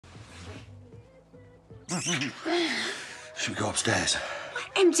Should we go upstairs?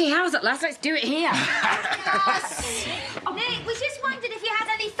 Empty house at last, let's do it here. Nick, we just wondered if you had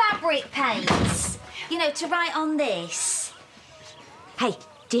any fabric paints, you know, to write on this. Hey,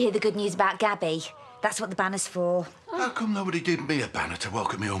 do you hear the good news about Gabby? That's what the banner's for. How come nobody did me a banner to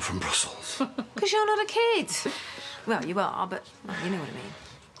welcome me home from Brussels? Because you're not a kid. Well, you are, but you know what I mean.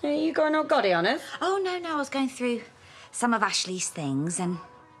 Are you going all gaudy on us? Oh, no, I was going through some of Ashley's things and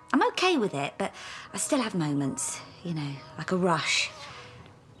I'm OK with it, but I still have moments, you know, like a rush.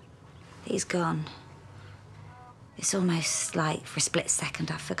 He's gone. It's almost like for a split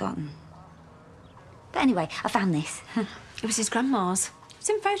second I've forgotten. But anyway, I found this. It was his grandma's.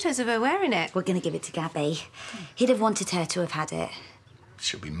 Some photos of her wearing it. We're going to give it to Gabby. He'd have wanted her to have had it.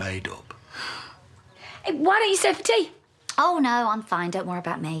 She'll be made up. Hey, why don't you stay for tea? Oh, no, I'm fine. Don't worry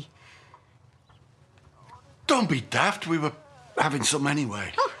about me. Don't be daft. We were having some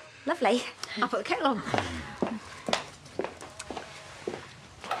anyway. Oh, lovely. I'll put the kettle on.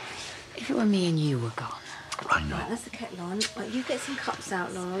 If it were me and you were gone. I know. Right, that's the kettle on. Right, you get some cups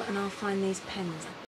out, Laurel, and I'll find these pens.